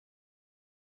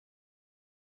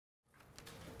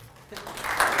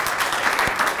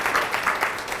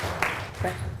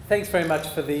Thanks very much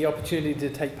for the opportunity to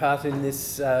take part in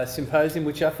this symposium,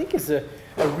 which I think is a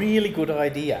really good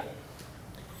idea.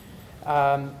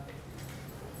 Okay,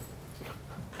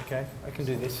 I can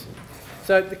do this.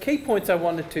 So the key points I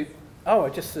wanted to...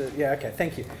 yeah, okay,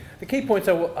 thank you. The key points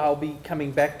I'll be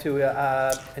coming back to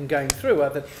and going through are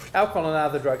that alcohol and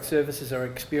other drug services are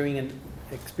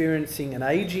experiencing an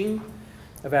ageing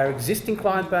of our existing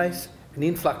client base, an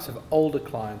influx of older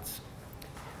clients.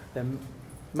 They're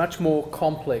much more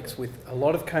complex with a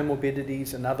lot of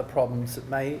comorbidities and other problems that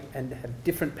may and have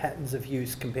different patterns of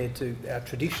use compared to our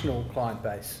traditional client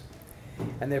base.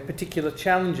 And there are particular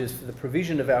challenges for the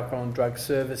provision of alcohol and drug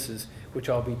services, which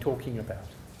I'll be talking about.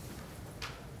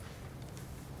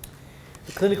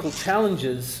 The clinical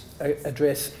challenges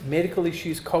address medical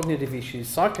issues, cognitive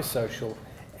issues, psychosocial,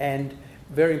 and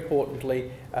very importantly,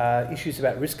 issues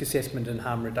about risk assessment and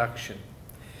harm reduction.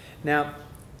 Now,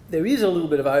 there is a little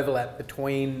bit of overlap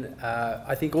between,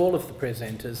 I think, all of the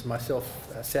presenters, myself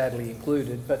sadly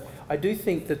included, but I do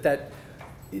think that that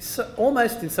is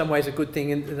almost in some ways a good thing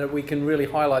in that we can really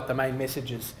highlight the main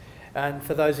messages. And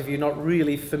for those of you not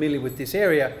really familiar with this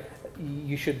area,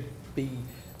 you should be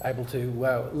able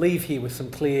to leave here with some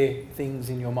clear things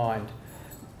in your mind.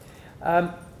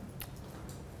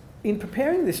 In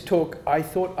preparing this talk, I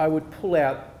thought I would pull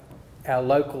out our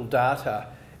local data.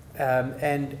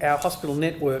 And our hospital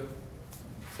network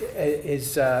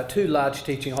is 2 large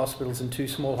teaching hospitals and 2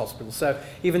 small hospitals. So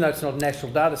even though it's not a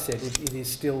national data set, it is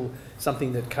still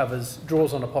something that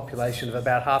draws on a population of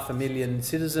about 500,000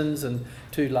 citizens and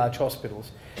 2 large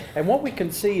hospitals. And what we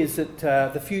can see is that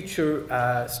the future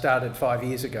started 5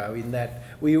 years ago, in that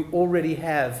we already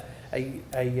have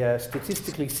a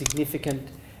statistically significant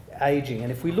ageing.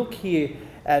 And if we look here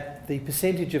at the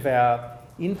percentage of our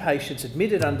inpatients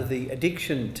admitted under the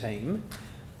addiction team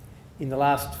in the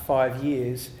last 5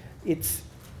 years, it's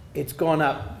gone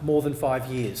up more than 5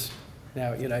 years.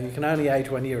 Now, you know, you can only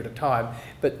age 1 year at a time,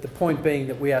 but the point being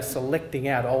that we are selecting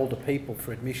out older people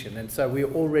for admission, and so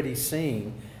we're already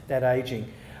seeing that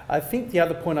ageing. I think the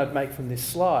other point I'd make from this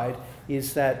slide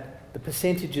is that the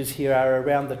percentages here are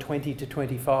around the 20 to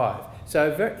 25.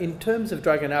 So in terms of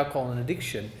drug and alcohol and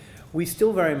addiction, we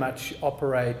still very much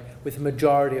operate with a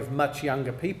majority of much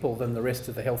younger people than the rest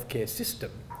of the healthcare system.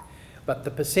 But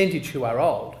the percentage who are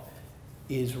old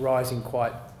is rising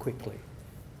quite quickly.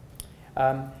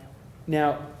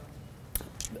 Now,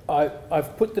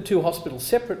 I've put the 2 hospitals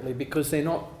separately because they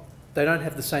don't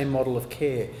have the same model of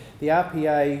care. The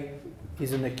RPA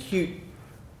is an acute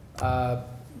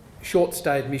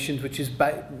short-stay admissions, which is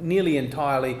nearly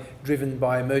entirely driven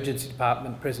by emergency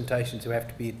department presentations who have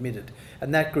to be admitted.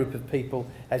 And that group of people,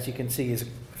 as you can see, is a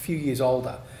few years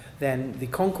older than the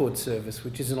Concord service,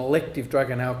 which is an elective drug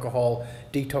and alcohol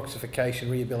detoxification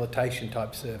rehabilitation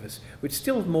type service, which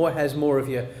still has more of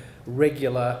your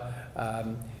regular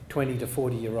 20 to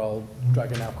 40-year-old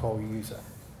drug and alcohol user.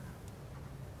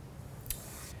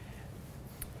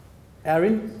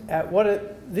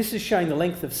 This is showing the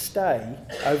length of stay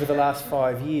over the last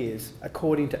 5 years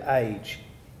according to age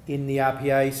in the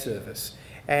RPA service.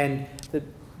 And the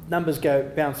numbers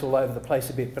bounce all over the place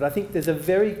a bit, but I think there's a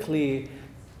very clear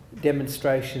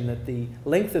demonstration that the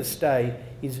length of stay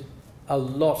is a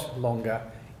lot longer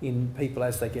in people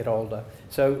as they get older.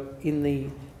 So in the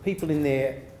people in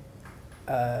their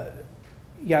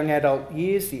young adult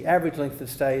years, the average length of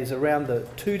stay is around the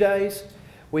 2 days.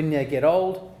 When they get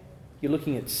old, you're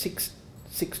looking at 6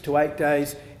 to 8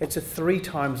 days. It's a 3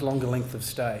 times longer length of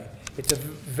stay. It's a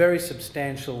very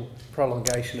substantial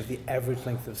prolongation of the average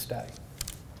length of stay.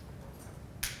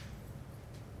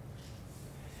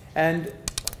 And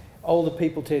older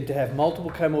people tend to have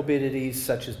multiple comorbidities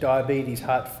such as diabetes,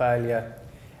 heart failure,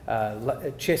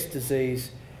 chest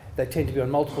disease. They tend to be on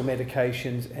multiple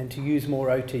medications and to use more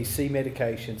OTC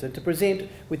medications and to present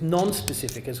with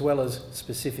non-specific as well as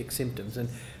specific symptoms. And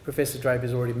Professor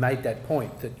Draper's already made that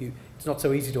point, that it's not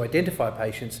so easy to identify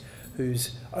patients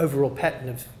whose overall pattern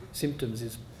of symptoms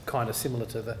is kind of similar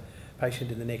to the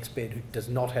patient in the next bed who does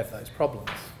not have those problems.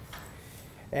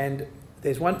 And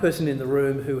there's one person in the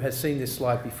room who has seen this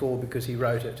slide before because he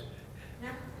wrote it.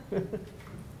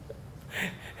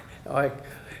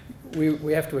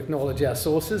 We have to acknowledge our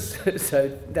sources. So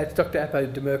that's Dr. Apo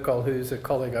de Mercol, who's a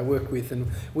colleague I work with, and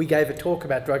we gave a talk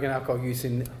about drug and alcohol use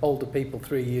in older people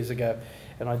 3 years ago,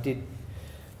 and I did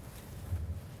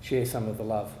share some of the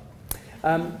love.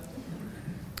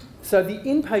 So the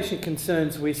inpatient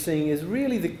concerns we're seeing is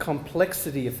really the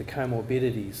complexity of the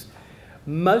comorbidities.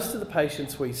 Most of the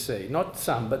patients we see, not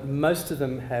some, but most of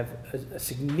them have a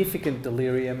significant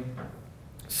delirium,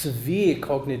 severe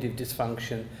cognitive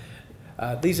dysfunction,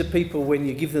 These are people, when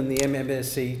you give them the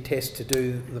MMSE test to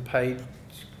do the page,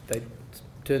 they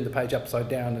turn the page upside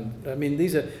down. And I mean,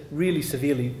 these are really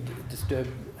severely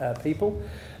disturbed people.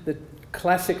 That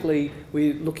classically,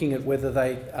 we're looking at whether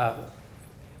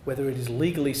whether it is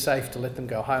legally safe to let them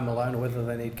go home alone or whether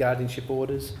they need guardianship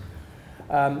orders.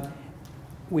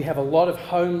 We have a lot of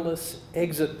homeless,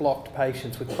 exit-blocked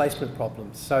patients with placement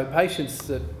problems. So patients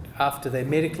that, after they're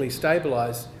medically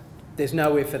stabilised, there's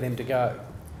nowhere for them to go.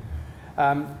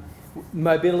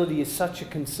 Mobility is such a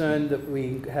concern that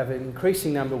we have an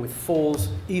increasing number with falls,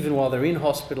 even while they're in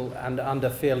hospital and under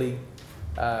fairly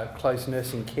close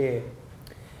nursing care.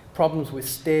 Problems with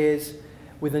stairs,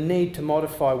 with a need to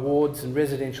modify wards and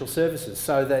residential services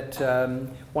so that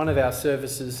one of our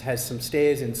services has some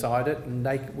stairs inside it, and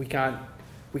we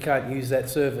can't use that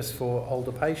service for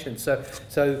older patients.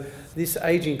 So this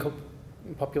ageing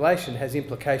population has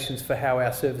implications for how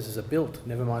our services are built,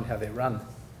 never mind how they're run.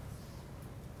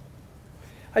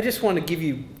 I just want to give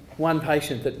you one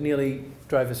patient that nearly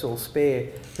drove us all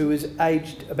spare, who was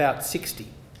aged about 60.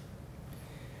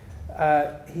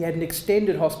 He had an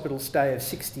extended hospital stay of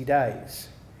 60 days.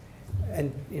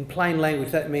 And in plain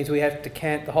language, that means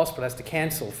the hospital has to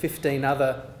cancel 15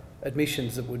 other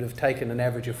admissions that would have taken an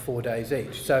average of 4 days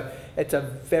each. So it's a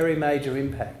very major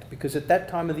impact, because at that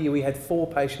time of the year we had 4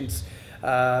 patients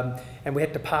and we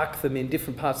had to park them in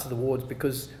different parts of the wards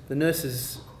because the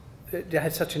nurses, it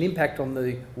had such an impact on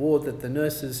the ward that the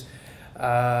nurses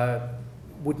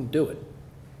wouldn't do it.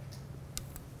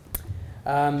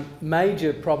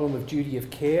 Major problem of duty of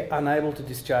care, unable to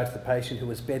discharge the patient who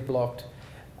was bed blocked.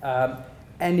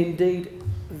 And indeed,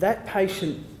 that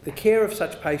patient, the care of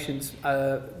such patients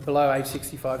below age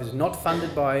 65 is not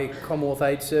funded by Commonwealth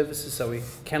Aid Services, so we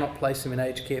cannot place them in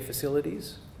aged care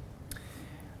facilities.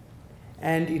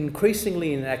 And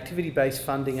increasingly in an activity-based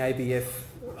funding ABF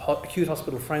acute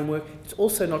hospital framework, it's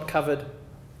also not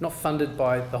funded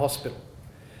by the hospital.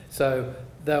 So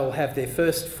they'll have their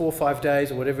first 4 or 5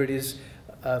 days or whatever it is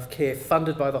of care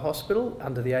funded by the hospital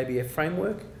under the ABF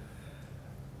framework.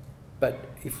 But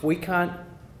if we can't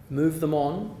move them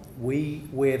on, we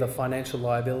wear the financial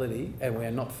liability and we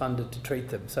are not funded to treat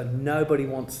them. So nobody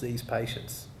wants these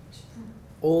patients.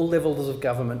 All levels of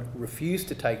government refuse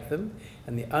to take them,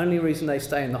 and the only reason they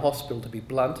stay in the hospital, to be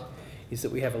blunt, is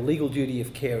that we have a legal duty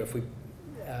of care. If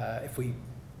we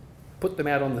put them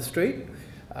out on the street,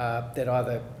 they'd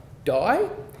either die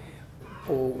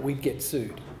or we'd get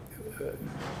sued.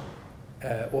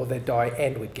 Or they'd die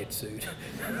and we'd get sued.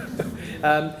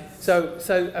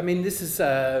 So I mean, this is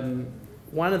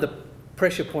one of the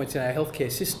pressure points in our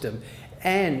healthcare system,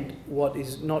 and what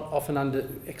is not often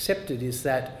accepted is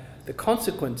that the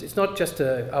consequence, it's not just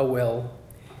the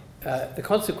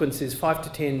consequence is 5 to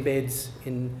 10 beds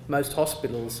in most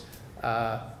hospitals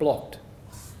blocked.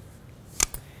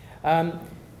 And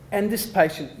this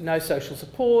patient, no social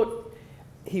support.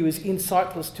 He was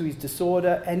insightless to his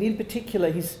disorder, and in particular,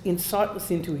 he's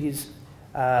insightless into his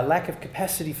lack of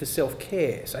capacity for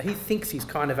self-care. So he thinks he's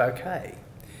kind of okay.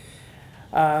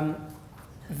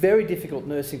 Very difficult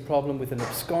nursing problem with an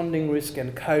absconding risk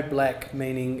and code black,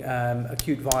 meaning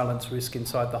acute violence risk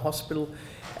inside the hospital.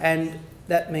 And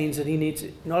that means that he needs,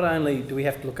 not only do we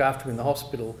have to look after him in the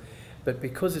hospital, but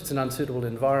because it's an unsuitable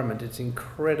environment, it's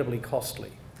incredibly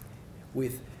costly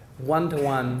with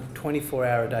one-to-one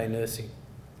 24-hour-a-day nursing.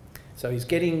 So he's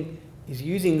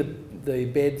using the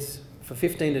beds for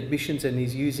 15 admissions, and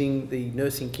he's using the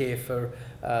nursing care for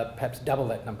perhaps double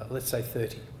that number, let's say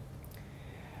 30.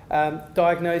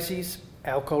 Diagnoses,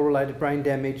 alcohol-related brain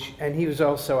damage, and he was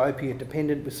also opiate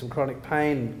dependent with some chronic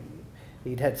pain.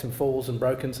 He'd had some falls and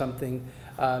broken something,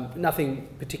 nothing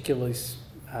particularly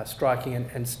striking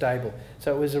and stable.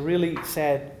 So it was a really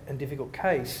sad and difficult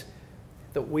case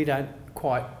that we don't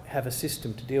quite have a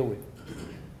system to deal with.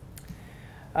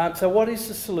 So what is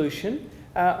the solution?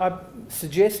 I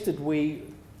suggested we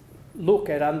look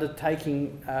at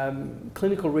undertaking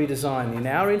clinical redesign in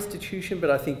our institution, but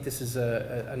I think this is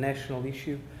a national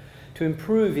issue, to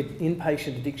improve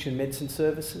inpatient addiction medicine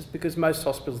services, because most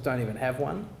hospitals don't even have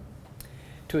one,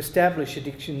 to establish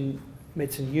addiction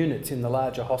medicine units in the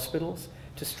larger hospitals,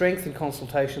 to strengthen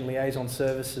consultation liaison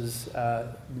services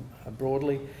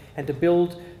broadly, and to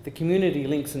build the community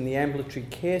links and the ambulatory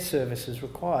care services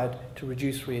required to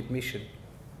reduce readmission.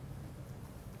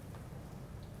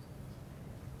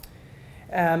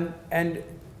 And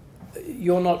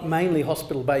you're not mainly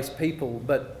hospital-based people,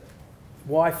 but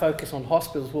why focus on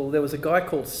hospitals? Well, there was a guy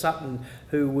called Sutton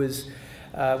who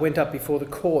went up before the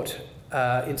court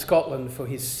in Scotland for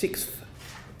his 6th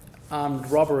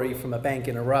armed robbery from a bank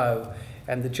in a row,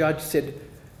 and the judge said,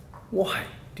 "Why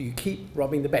do you keep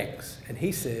robbing the banks?" And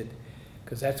he said,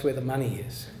 because that's where the money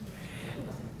is.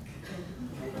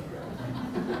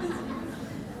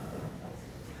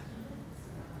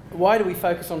 Why do we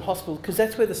focus on hospitals? Because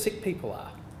that's where the sick people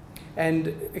are. And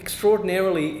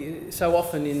extraordinarily, so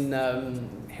often in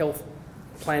health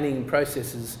planning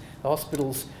processes, the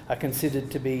hospitals are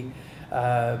considered to be,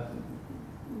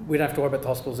 we don't have to worry about the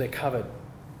hospitals, they're covered.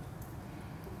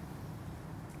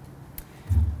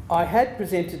 I had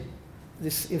presented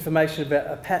this information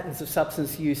about patterns of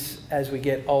substance use as we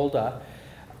get older,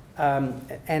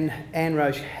 and Anne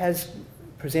Roche has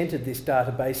presented this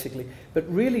data basically, but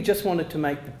really just wanted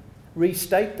to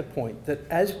restate the point that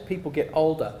as people get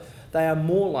older, they are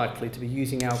more likely to be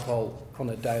using alcohol on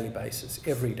a daily basis,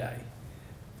 every day.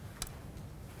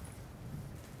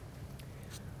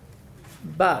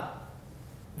 But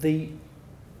the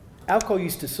alcohol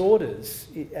use disorders,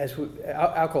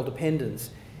 alcohol dependence,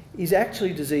 is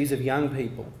actually a disease of young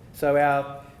people. So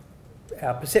our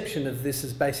perception of this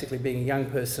as basically being a young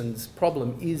person's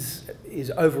problem is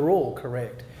overall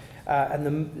correct. And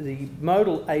the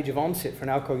modal age of onset for an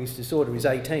alcohol use disorder is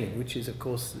 18, which is, of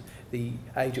course, the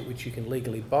age at which you can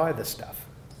legally buy the stuff.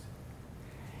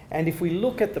 And if we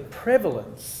look at the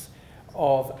prevalence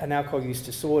of an alcohol use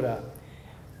disorder,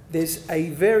 there's a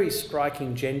very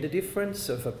striking gender difference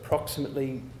of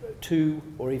approximately 2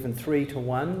 or even 3 to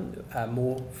 1,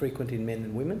 more frequent in men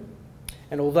than women.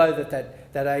 And although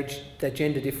that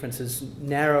gender difference is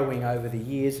narrowing over the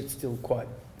years, it's still quite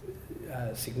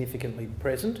significantly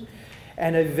present,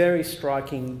 and a very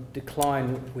striking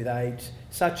decline with age,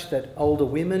 such that older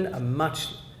women are much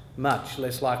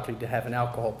less likely to have an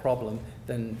alcohol problem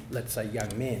than, let's say,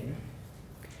 young men.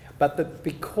 But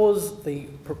because the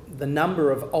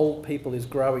number of old people is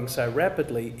growing so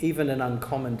rapidly, even an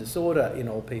uncommon disorder in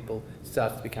old people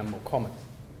starts to become more common.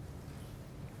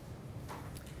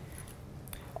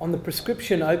 On the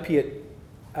prescription opiate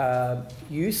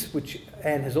use, which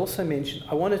Anne has also mentioned,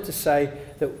 I wanted to say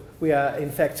that we are in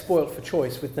fact spoilt for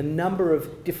choice with the number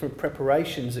of different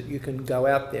preparations that you can go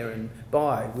out there and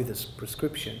buy with a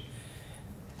prescription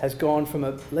has gone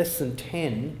from less than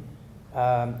 10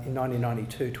 in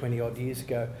 1992, 20 odd years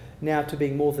ago, now to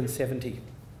being more than 70.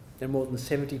 There are more than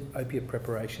 70 opiate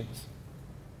preparations.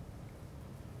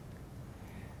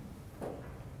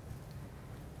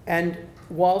 And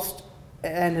whilst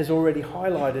Anne has already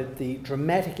highlighted the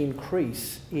dramatic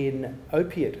increase in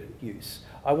opiate use,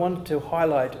 I wanted to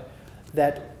highlight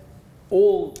that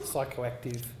all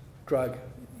psychoactive drug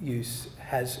use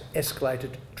has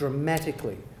escalated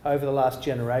dramatically over the last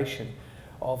generation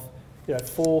of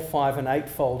 4, 5 and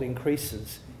 8-fold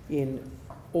increases in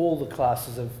all the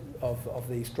classes of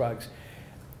these drugs.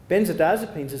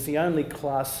 Benzodiazepines is the only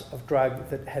class of drug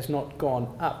that has not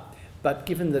gone up, but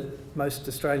given that most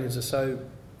Australians are so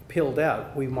pilled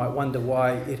out, we might wonder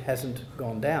why it hasn't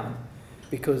gone down,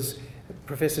 because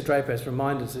Professor Draper has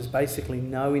reminded us there's basically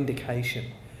no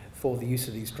indication for the use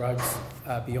of these drugs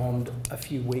beyond a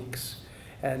few weeks,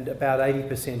 and about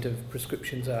 80% of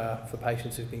prescriptions are for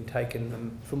patients who've been taking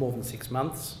them for more than 6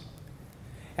 months.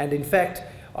 And in fact,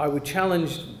 I would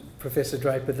challenge Professor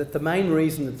Draper that the main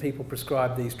reason that people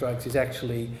prescribe these drugs is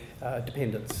actually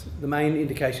dependence. The main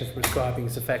indication for prescribing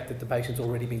is the fact that the patient's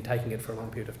already been taking it for a long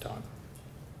period of time.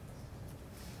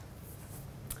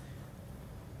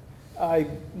 I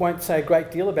won't say a great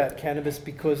deal about cannabis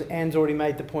because Anne's already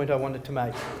made the point I wanted to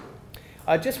make.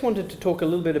 I just wanted to talk a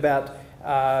little bit about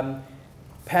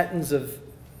patterns of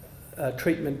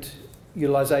treatment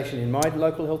utilisation in my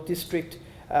local health district.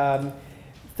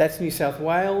 That's New South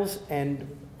Wales,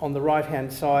 and on the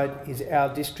right-hand side is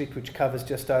our district, which covers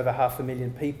just over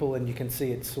 500,000 people, and you can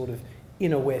see it's sort of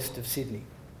inner west of Sydney.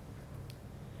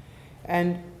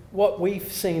 And what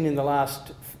we've seen in the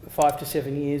last 5 to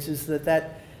 7 years is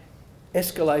that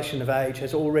escalation of age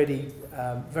has already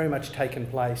very much taken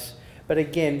place, but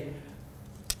again,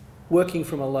 working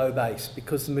from a low base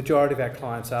because the majority of our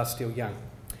clients are still young.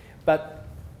 But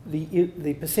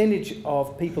the percentage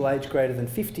of people aged greater than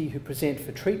 50 who present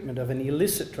for treatment of an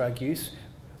illicit drug use,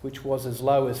 which was as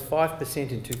low as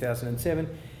 5% in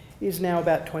 2007, is now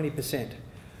about 20%.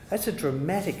 That's a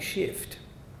dramatic shift.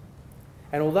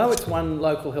 And although it's one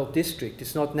local health district,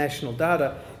 it's not national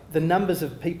data, the numbers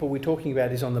of people we're talking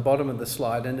about is on the bottom of the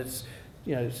slide, and it's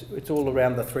all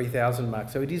around the 3,000 mark.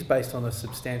 So it is based on a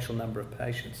substantial number of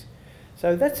patients.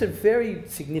 So that's a very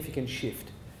significant shift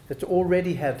that's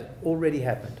already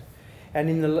happened. And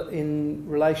in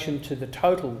relation to the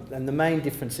total, and the main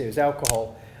difference there is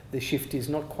alcohol, the shift is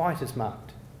not quite as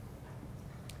marked.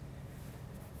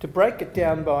 To break it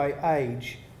down by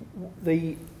age,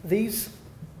 this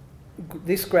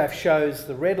graph shows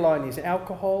the red line is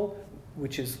alcohol,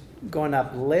 which has gone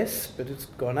up less, but it's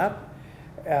gone up.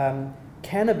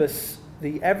 Cannabis,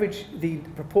 the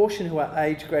proportion who are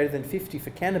aged greater than 50 for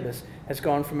cannabis has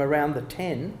gone from around the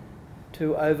 10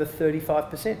 to over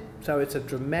 35%. So it's a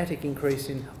dramatic increase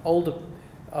in older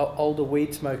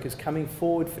weed smokers coming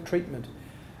forward for treatment.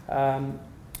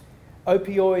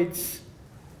 Opioids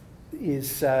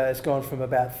has gone from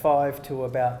about 5 to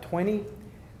about 20,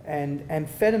 and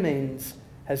amphetamines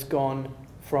has gone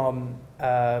from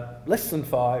less than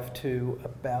 5 to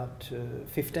about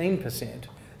 15%.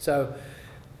 So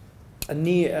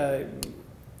it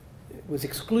was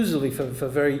exclusively for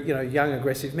very young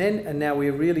aggressive men, and now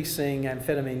we're really seeing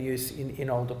amphetamine use in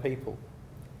older people.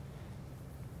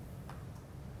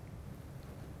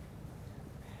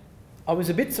 I was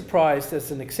a bit surprised as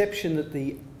an exception that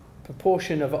the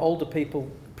proportion of older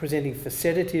people presenting for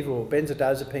sedative or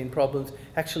benzodiazepine problems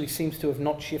actually seems to have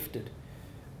not shifted.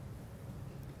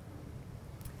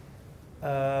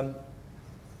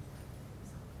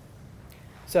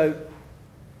 So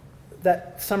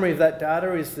that summary of that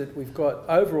data is that we've got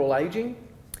overall ageing.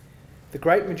 The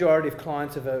great majority of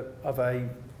clients of a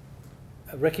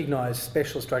recognised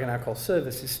specialist drug and alcohol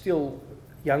service is still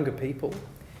younger people,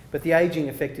 but the ageing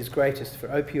effect is greatest for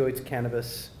opioids,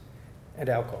 cannabis and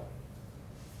alcohol.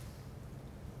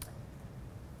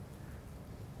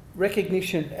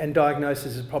 Recognition and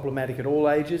diagnosis is problematic at all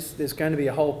ages. There's going to be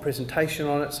a whole presentation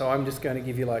on it, so I'm just going to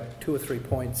give you like 2 or 3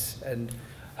 points and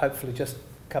hopefully just a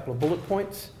couple of bullet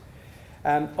points.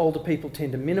 Older people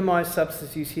tend to minimise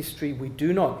substance use history. We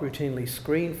do not routinely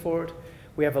screen for it.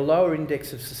 We have a lower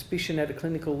index of suspicion at a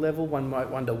clinical level. One might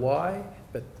wonder why,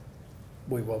 but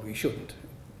we shouldn't,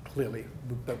 clearly,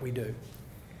 but we do.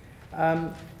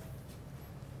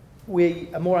 We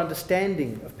are more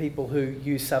understanding of people who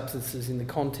use substances in the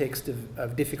context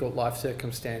of difficult life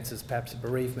circumstances, perhaps a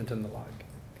bereavement and the like.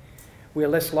 We are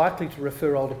less likely to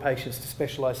refer older patients to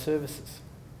specialised services.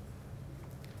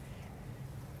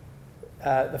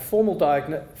 The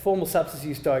formal substance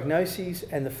use diagnoses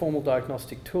and the formal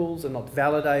diagnostic tools are not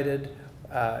validated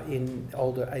in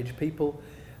older aged people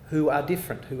who are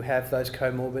different, who have those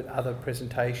comorbid other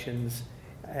presentations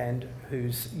and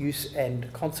whose use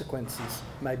and consequences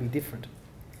may be different.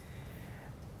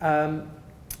 And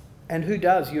who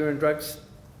does urine drug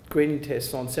screening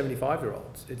tests on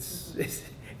 75-year-olds?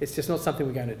 It's just not something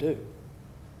we're going to do.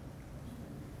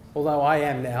 Although I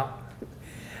am now.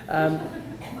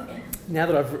 Now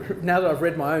that I've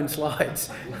read my own slides.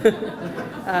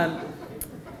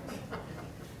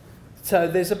 So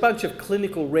there's a bunch of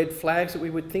clinical red flags that we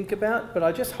would think about, but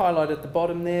I just highlight at the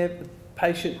bottom there, the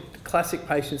classic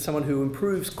patient, someone who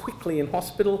improves quickly in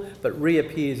hospital but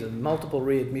reappears in multiple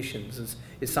readmissions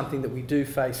is something that we do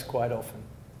face quite often.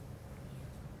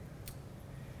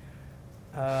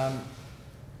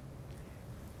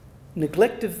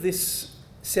 Neglect of this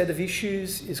set of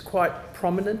issues is quite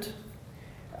prominent,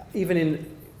 even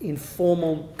in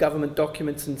formal government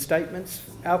documents and statements.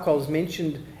 Alcohol is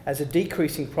mentioned as a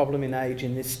decreasing problem in age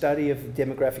in this study of the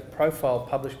demographic profile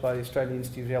published by the Australian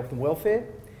Institute of Health and Welfare,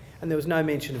 and there was no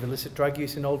mention of illicit drug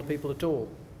use in older people at all.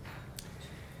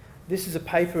 This is a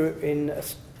paper in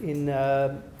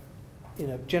a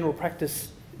general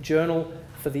practice journal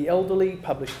for the elderly,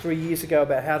 published 3 years ago,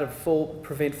 about how to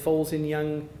prevent falls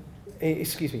in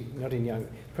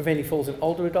preventing falls in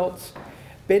older adults.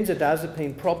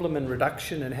 Benzodiazepine problem and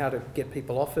reduction and how to get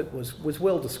people off it was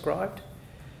well described.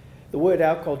 The word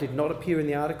alcohol did not appear in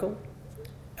the article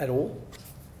at all,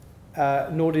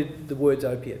 nor did the words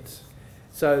opiates.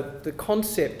 So the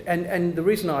concept, and the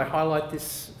reason I highlight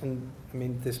this, and I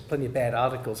mean there's plenty of bad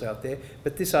articles out there,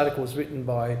 but this article was written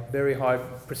by very high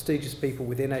prestigious people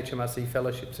with NHMRC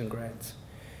fellowships and grants.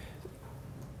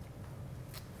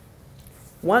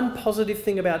 One positive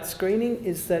thing about screening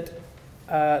is that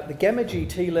the gamma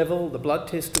GT level, the blood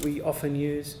test that we often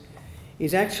use,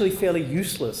 is actually fairly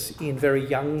useless in very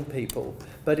young people,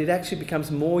 but it actually becomes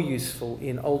more useful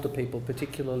in older people,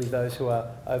 particularly those who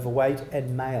are overweight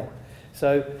and male.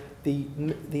 So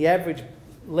the average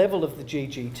level of the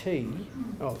GGT,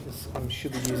 this I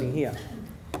should be using here,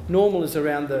 normal is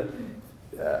around the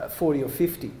 40 or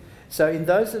 50. So in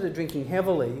those that are drinking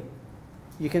heavily,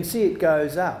 you can see it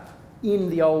goes up in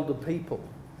the older people.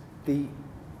 The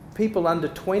people under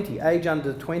 20, age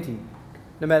under 20,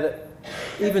 no matter,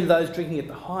 even those drinking at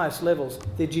the highest levels,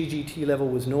 their GGT level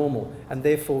was normal, and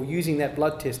therefore using that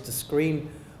blood test to screen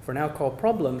for an alcohol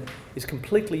problem is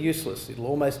completely useless. It'll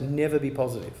almost never be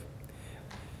positive.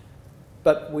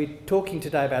 But we're talking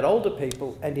today about older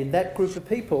people, and in that group of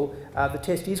people, the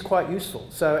test is quite useful.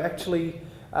 So actually,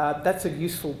 that's a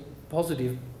useful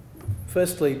positive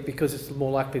Firstly, because it's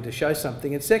more likely to show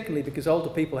something, and secondly, because older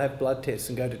people have blood tests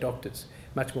and go to doctors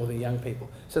much more than young people.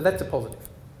 So that's a positive.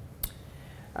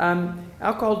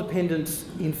 Alcohol dependence,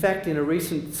 in fact, in a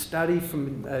recent study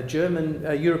from a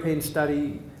European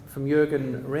study from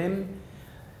Jürgen Rehm,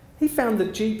 he found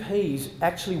that GPs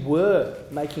actually were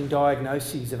making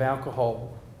diagnoses of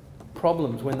alcohol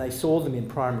problems when they saw them in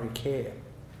primary care,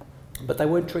 but they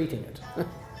weren't treating it.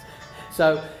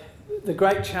 So the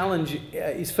great challenge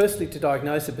is firstly to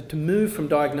diagnose it, but to move from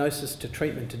diagnosis to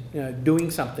treatment, to doing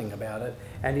something about it.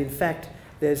 And in fact,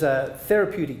 there's a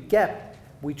therapeutic gap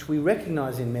which we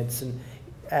recognise in medicine.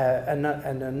 And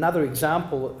another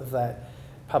example of that,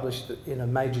 published in a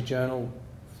major journal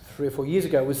 3 or 4 years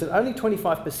ago, was that only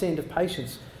 25% of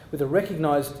patients with a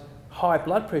recognised high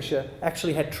blood pressure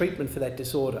actually had treatment for that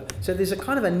disorder. So there's a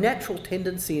kind of a natural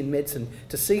tendency in medicine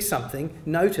to see something,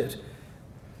 note it,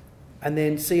 and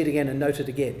then see it again and note it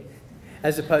again,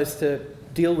 as opposed to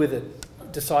deal with it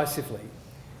decisively.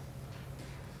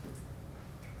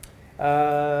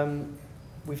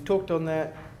 We've talked on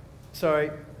that.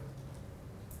 Sorry.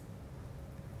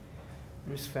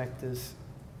 Risk factors.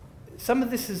 Some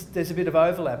of this there's a bit of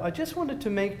overlap. I just wanted to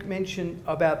make mention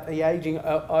about the ageing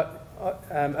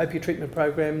opioid treatment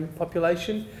program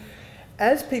population.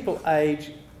 As people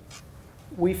age,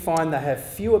 we find they have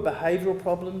fewer behavioural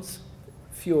problems,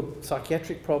 fewer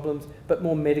psychiatric problems, but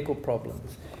more medical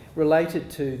problems related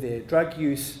to their drug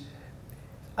use,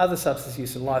 other substance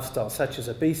use and lifestyle, such as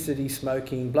obesity,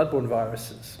 smoking, bloodborne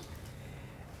viruses.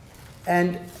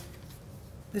 And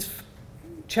this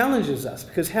challenges us,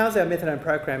 because how's our methadone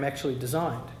program actually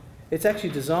designed? It's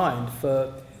actually designed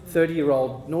for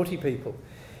 30-year-old naughty people.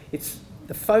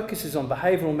 The focus is on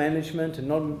behavioural management and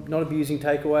not abusing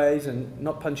takeaways and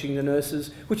not punching the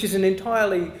nurses, which is an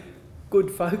entirely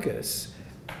good focus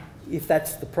if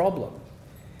that's the problem.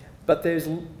 But there's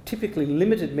typically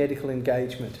limited medical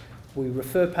engagement. We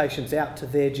refer patients out to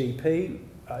their GP,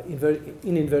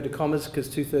 in inverted commas, because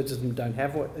 2/3 of them don't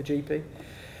have a GP.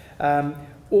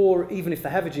 Or even if they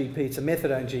have a GP, it's a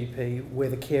methadone GP where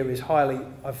the care is highly,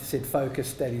 I've said,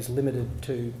 focused, that is limited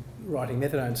to writing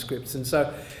methadone scripts. And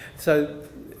so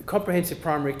comprehensive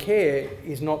primary care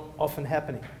is not often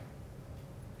happening.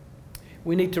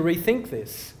 We need to rethink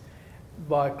this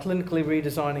by clinically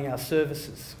redesigning our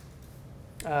services.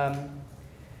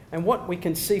 And what we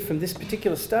can see from this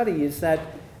particular study is that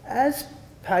as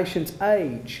patients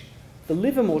age, the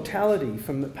liver mortality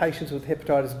from patients with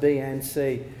hepatitis B and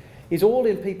C is all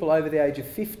in people over the age of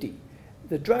 50.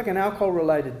 The drug and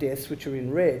alcohol-related deaths, which are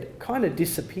in red, kind of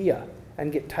disappear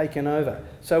and get taken over.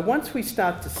 So once we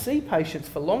start to see patients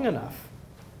for long enough,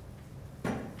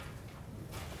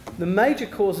 the major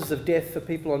causes of death for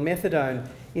people on methadone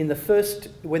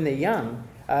when they're young,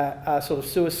 are sort of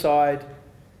suicide,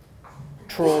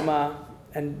 trauma,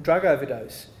 and drug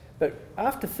overdose. But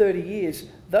after 30 years,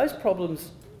 those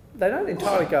problems, they don't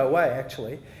entirely go away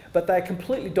actually, but they're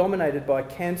completely dominated by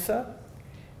cancer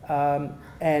and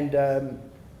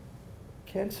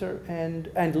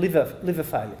liver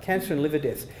failure, cancer and liver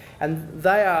deaths. And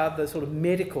they are the sort of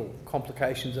medical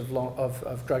complications of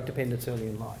drug dependence early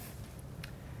in life.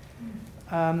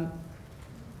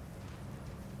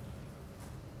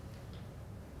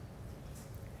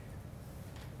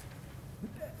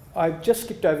 I've just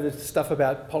skipped over the stuff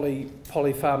about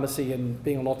polypharmacy and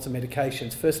being on lots of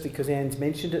medications. Firstly, because Anne's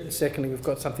mentioned it, and secondly, we've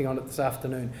got something on it this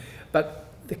afternoon. But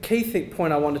the key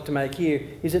point I wanted to make here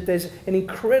is that there's an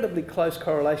incredibly close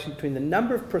correlation between the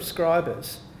number of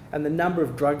prescribers and the number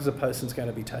of drugs a person's going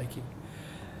to be taking.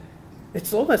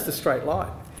 It's almost a straight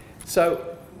line.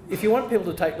 So if you want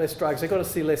people to take less drugs, they've got to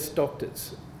see less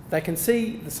doctors. They can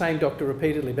see the same doctor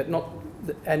repeatedly, but not...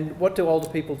 And what do older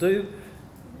people do?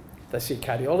 They see a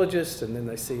cardiologist, and then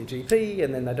they see a GP,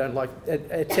 and then they don't like,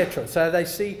 etc. So they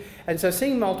see, and so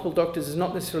seeing multiple doctors is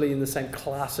not necessarily in the same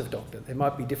class of doctor. There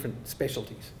might be different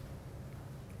specialties.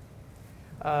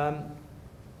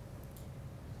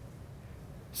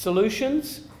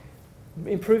 Solutions,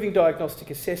 improving diagnostic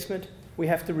assessment. We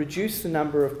have to reduce the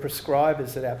number of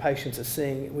prescribers that our patients are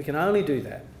seeing. We can only do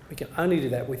that. We can only do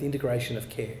that with integration of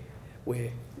care,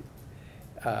 where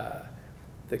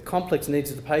the complex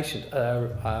needs of the patient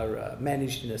are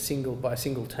managed by a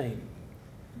single team.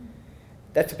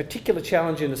 That's a particular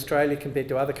challenge in Australia compared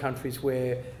to other countries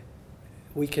where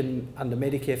we can, under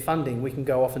Medicare funding, we can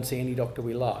go off and see any doctor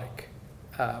we like,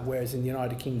 whereas in the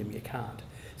United Kingdom you can't.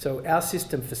 So our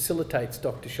system facilitates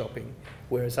doctor shopping,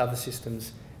 whereas other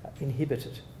systems inhibit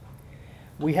it.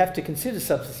 We have to consider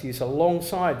substance use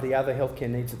alongside the other healthcare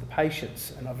needs of the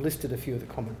patients, and I've listed a few of the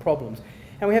common problems.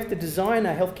 And we have to design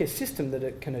a healthcare system that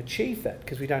it can achieve that,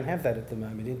 because we don't have that at the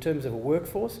moment, in terms of a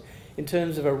workforce, in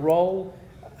terms of a role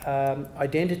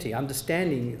identity,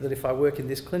 understanding that if I work in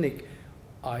this clinic,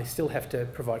 I still have to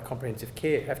provide comprehensive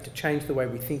care, have to change the way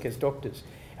we think as doctors.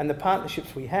 And the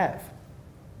partnerships we have.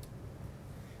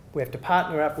 We have to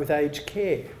partner up with aged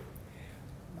care.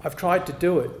 I've tried to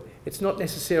do it. It's not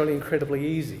necessarily incredibly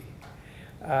easy.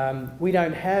 We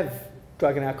don't have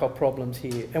drug and alcohol problems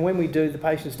here. And when we do, the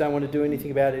patients don't want to do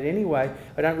anything about it anyway.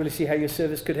 I don't really see how your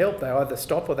service could help. They either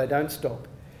stop or they don't stop.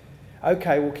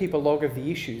 Okay, we'll keep a log of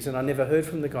the issues, and I never heard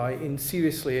from the guy in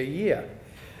seriously a year.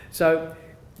 So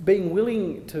being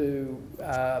willing to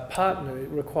partner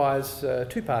requires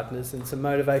two partners and some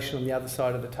motivation on the other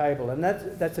side of the table, and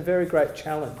that's a very great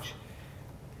challenge.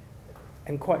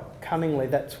 And quite cunningly,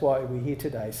 that's why we're here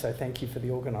today, so thank you for the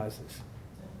organisers.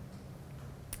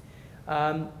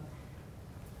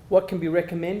 What can be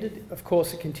recommended? Of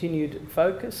course, a continued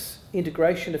focus.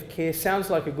 Integration of care sounds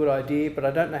like a good idea, but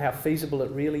I don't know how feasible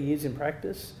it really is in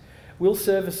practice. Will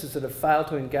services that have failed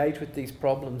to engage with these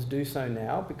problems do so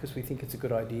now because we think it's a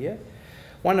good idea?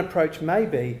 One approach may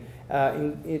be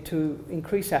to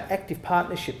increase our active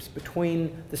partnerships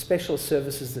between the specialist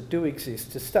services that do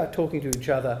exist, to start talking to each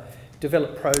other,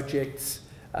 develop projects,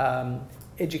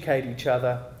 educate each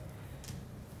other,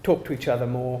 talk to each other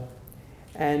more,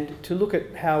 and to look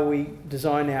at how we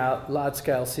design our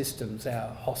large-scale systems,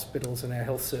 our hospitals and our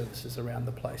health services around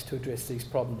the place to address these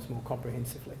problems more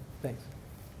comprehensively. Thanks.